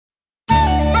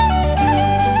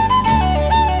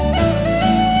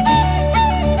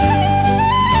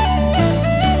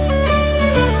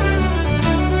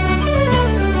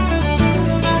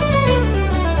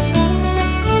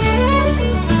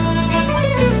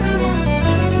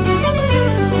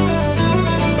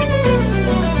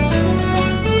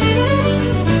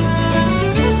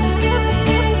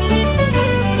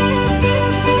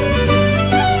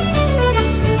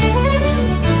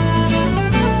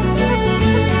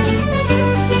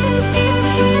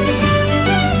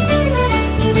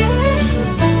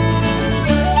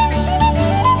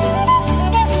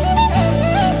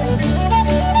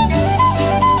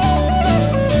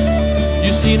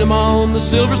him on the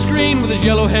silver screen with his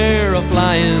yellow hair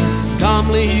a-flying.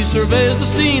 Calmly he surveys the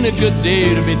scene, a good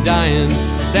day to be dying.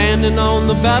 Standing on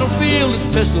the battlefield,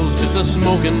 his pistols just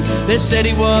a-smoking. They said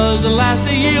he was the last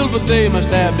to yield, but they must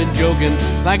have been joking.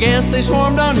 Like ants they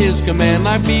swarmed on his command,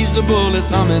 like bees the bullets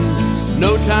humming.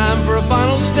 No time for a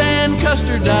final stand,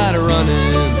 Custer died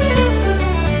a-running.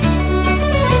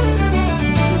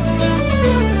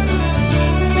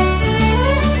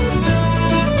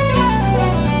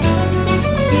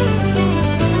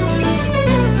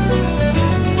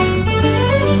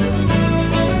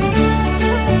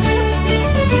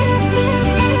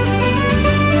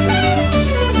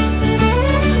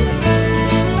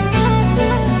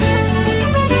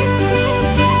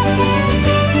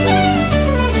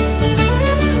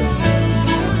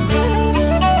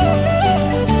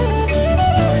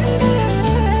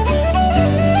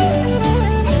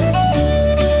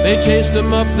 They chased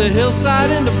him up the hillside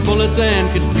into bullets and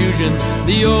confusion.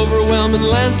 The overwhelming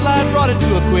landslide brought it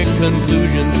to a quick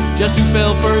conclusion. Just who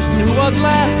fell first and who was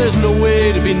last, there's no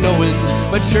way to be knowing.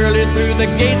 But surely through the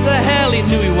gates of hell he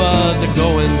knew he was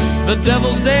a-going. The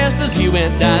devils danced as he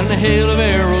went down, and a hail of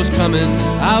arrows coming.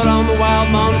 Out on the wild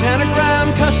Montana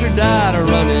ground, Custer died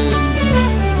a-running.